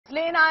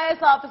Slain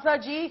IAS officer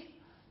G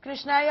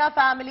Krishnaiah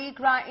family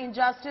cry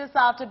injustice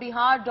after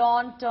Bihar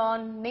Don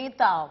turned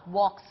Neta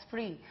walks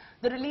free.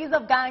 The release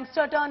of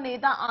gangster turned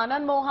Neta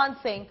Anand Mohan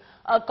Singh,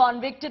 a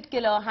convicted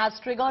killer, has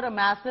triggered a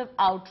massive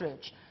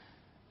outrage.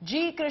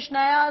 G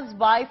Krishnaiah's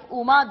wife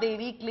Uma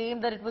Devi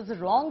claimed that it was a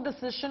wrong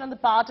decision on the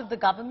part of the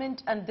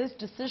government and this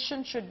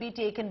decision should be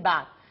taken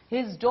back.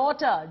 His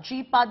daughter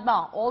G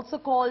Padma also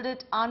called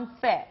it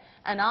unfair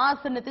and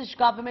asked the Nitish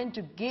government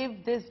to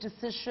give this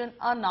decision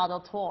another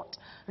thought.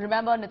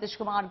 Remember, Nitish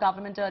Kumar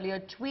government earlier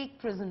tweaked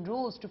prison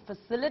rules to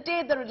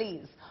facilitate the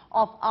release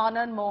of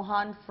Anand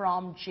Mohan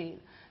from jail.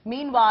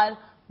 Meanwhile,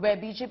 where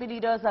BJP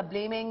leaders are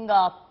blaming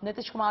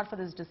Nitish Kumar for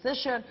this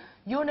decision,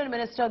 Union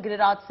Minister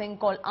Giriraj Singh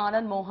called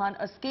Anand Mohan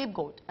a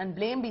scapegoat and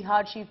blamed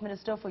Bihar Chief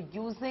Minister for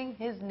using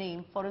his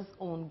name for his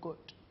own good.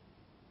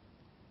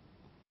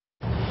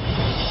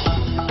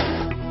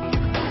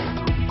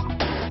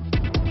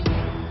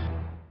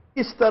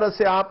 इस तरह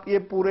से आप ये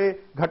पूरे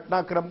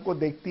घटनाक्रम को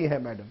देखती हैं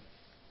मैडम?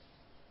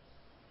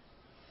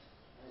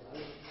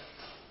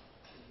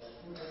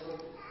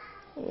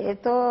 ये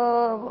तो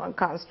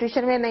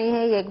कॉन्स्टिट्यूशन में नहीं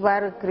है। एक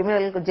बार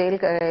क्रिमिनल को जेल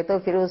करे तो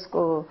फिर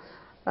उसको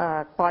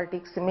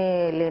पॉलिटिक्स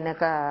में लेने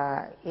का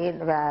ये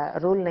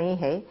रूल नहीं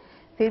है।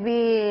 फिर भी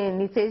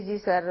नीतीश जी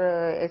सर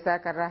ऐसा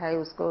कर रहा है,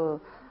 उसको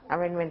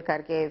अमेंडमेंट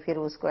करके फिर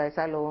उसको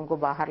ऐसा लोगों को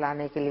बाहर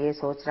लाने के लिए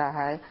सोच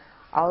रहा है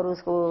और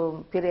उसको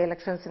फिर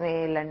इलेक्शंस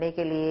में लड़ने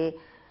के लिए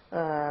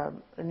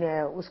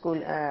उसको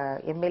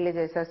एमएलए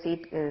जैसा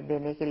सीट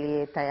देने के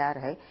लिए तैयार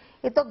है।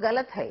 ये तो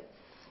गलत है।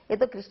 ये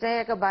तो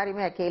कृष्णैया के बारे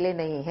में अकेले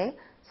नहीं है,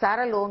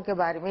 सारा लोगों के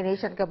बारे में,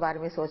 नेशन के बारे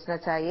में सोचना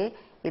चाहिए।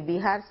 ये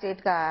बिहार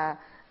स्टेट का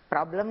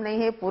प्रॉब्लम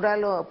नहीं है,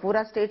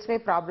 पूरा स्टेट्स में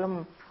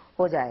प्रॉब्लम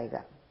हो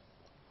जाएगा।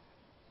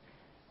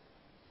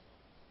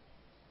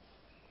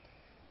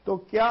 तो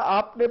क्या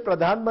आपने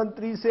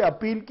प्रधानमंत्री से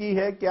अपील की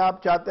है कि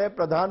आप चाहते हैं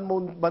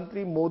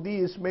प्रधानमंत्री मोदी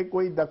इसमें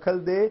कोई दखल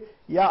दे,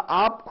 या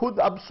आप खुद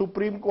अब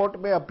सुप्रीम कोर्ट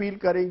में अपील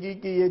करेंगी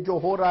कि ये जो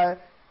हो रहा है,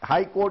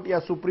 हाई कोर्ट या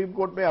सुप्रीम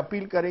कोर्ट में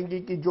अपील करेंगी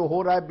कि जो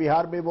हो रहा है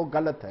बिहार में वो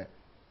गलत है?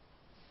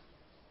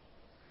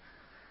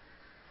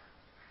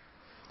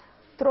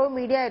 Through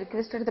media, I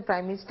requested the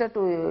Prime Minister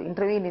to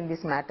intervene in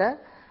this matter,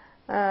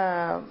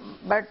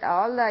 but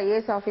all the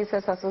IAS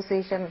Officers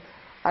Association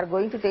are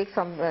going to take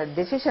some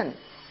decision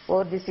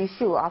over this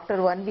issue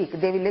after 1 week.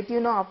 They will let you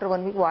know after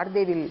 1 week what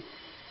they will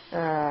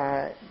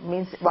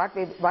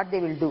what they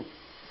will do.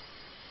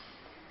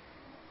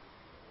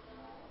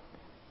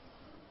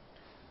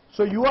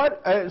 So you are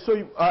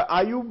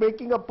are you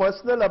making a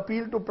personal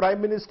appeal to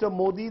Prime Minister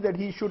Modi that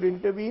he should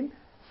intervene,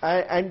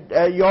 and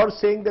you're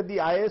saying that the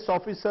IAS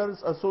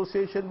Officers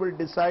Association will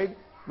decide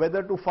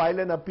whether to file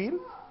an appeal?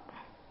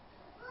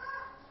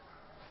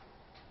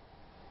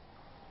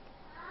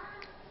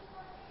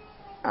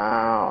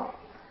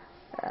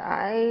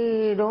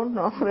 I don't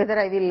know whether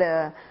I will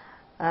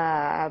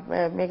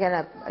make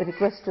a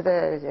request to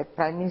the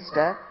Prime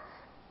Minister,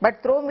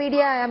 but through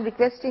media I am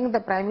requesting the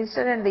Prime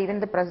Minister and even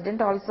the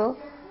President also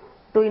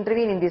to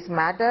intervene in this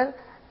matter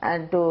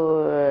and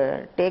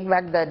to take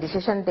back the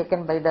decision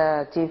taken by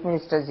the Chief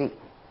Minister Ji.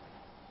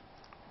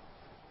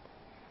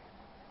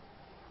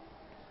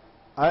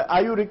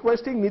 Are you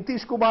requesting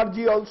Nitish Kumar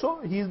Ji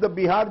also? He is the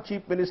Bihar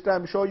Chief Minister.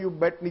 I'm sure you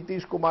met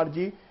Nitish Kumar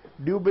Ji.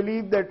 Do you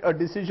believe that a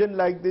decision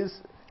like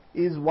this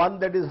is one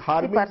that is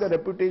harming the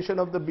reputation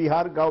of the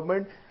Bihar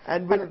government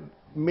and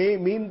may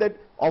mean that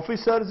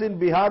officers in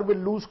Bihar will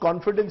lose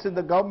confidence in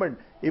the government?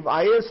 If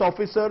IAS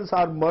officers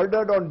are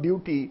murdered on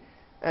duty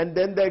and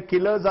then their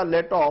killers are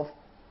let off,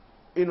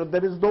 you know,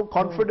 there is no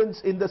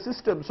confidence in the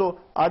system. So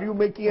are you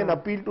making an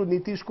appeal to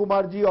Nitish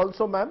Kumar Ji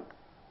also, ma'am?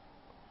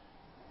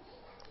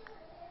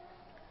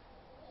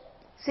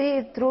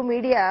 See, through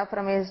media,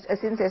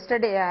 since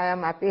yesterday,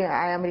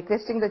 I am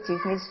requesting the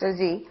Chief Minister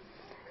Ji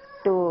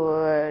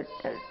to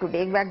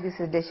take back this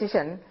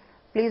decision.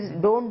 Please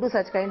don't do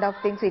such kind of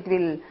things. It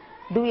will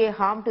do a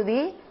harm to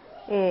the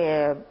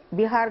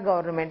Bihar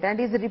government and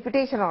his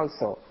reputation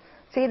also.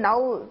 See,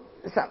 now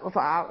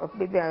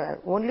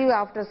only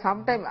after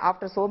some time,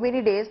 after so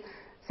many days,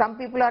 some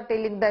people are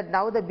telling that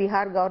now the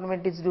Bihar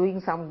government is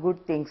doing some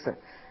good things,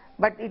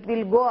 but it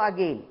will go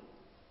again.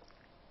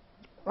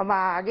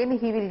 Again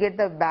he will get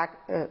the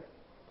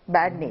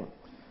bad name.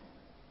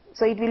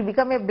 So it will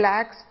become a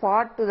black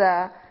spot to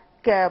the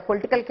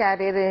political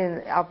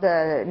career of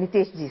the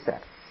Nitish Ji sir.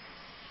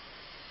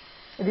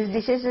 This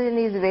decision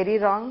is very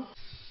wrong.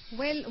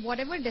 Well,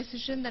 whatever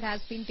decision that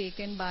has been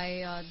taken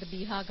by the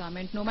Bihar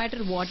government, no matter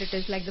what it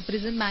is, like the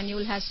prison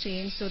manual has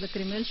changed, so the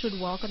criminals should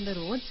walk on the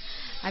roads.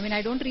 I mean,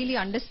 I don't really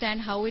understand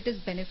how it is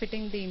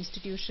benefiting the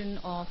institution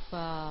of,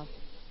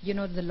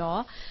 the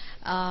law.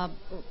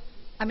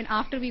 I mean,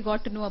 after we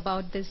got to know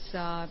about this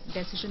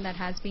decision that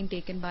has been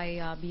taken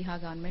by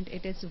Bihar government,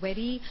 it is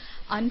very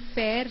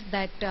unfair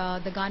that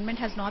the government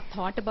has not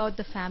thought about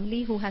the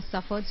family who has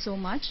suffered so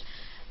much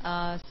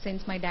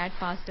since my dad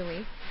passed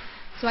away.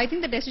 So I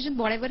think the decision,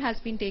 whatever has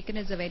been taken,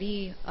 is a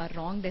very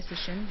wrong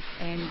decision,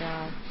 and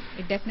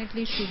it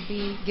definitely should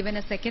be given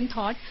a second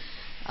thought.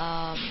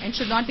 and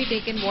should not be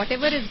taken,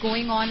 whatever is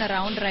going on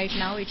around right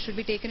now, it should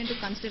be taken into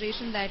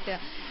consideration that,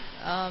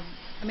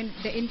 I mean,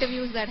 the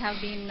interviews that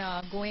have been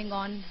going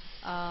on,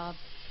 I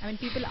mean,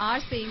 people are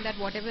saying that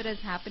whatever is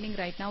happening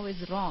right now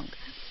is wrong.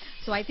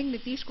 So I think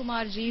Nitish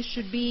Kumar ji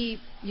should be,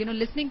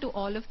 listening to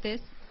all of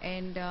this,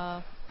 and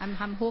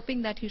I'm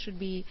hoping that he should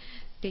be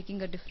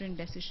taking a different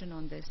decision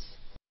on this.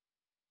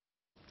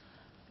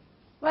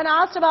 When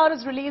asked about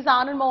his release,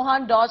 Anand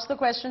Mohan dodged the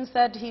question,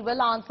 said he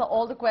will answer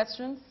all the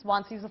questions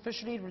once he's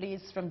officially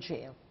released from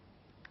jail.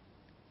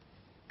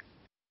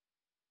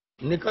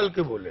 निकल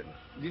के बोले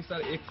ना जी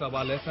sir, एक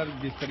सवाल है sir,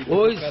 जिस तरीके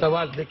कोई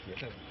सवाल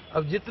देखिए,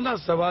 अब जितना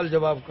सवाल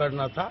जवाब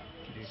करना था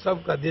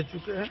सबका दे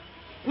चुके हैं,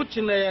 कुछ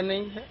नया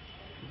नहीं है।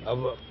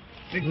 अब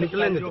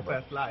निकलेंगे जो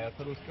फैसला आया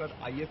सर, उसके बाद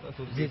IAS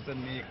एसोसिएशन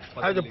में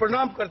आज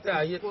प्रणाम करते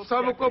हैं,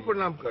 सबको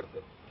प्रणाम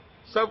करते,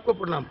 सबको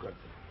प्रणाम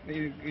करते।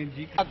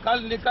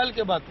 कल निकल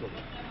के बात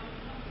होगा,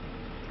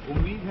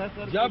 उम्मीद है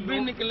सर जब भी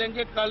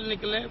निकलेंगे, कल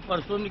निकले,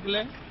 परसों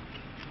निकले,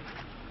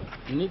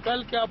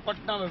 निकल के आप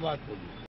पटना में बात होगी।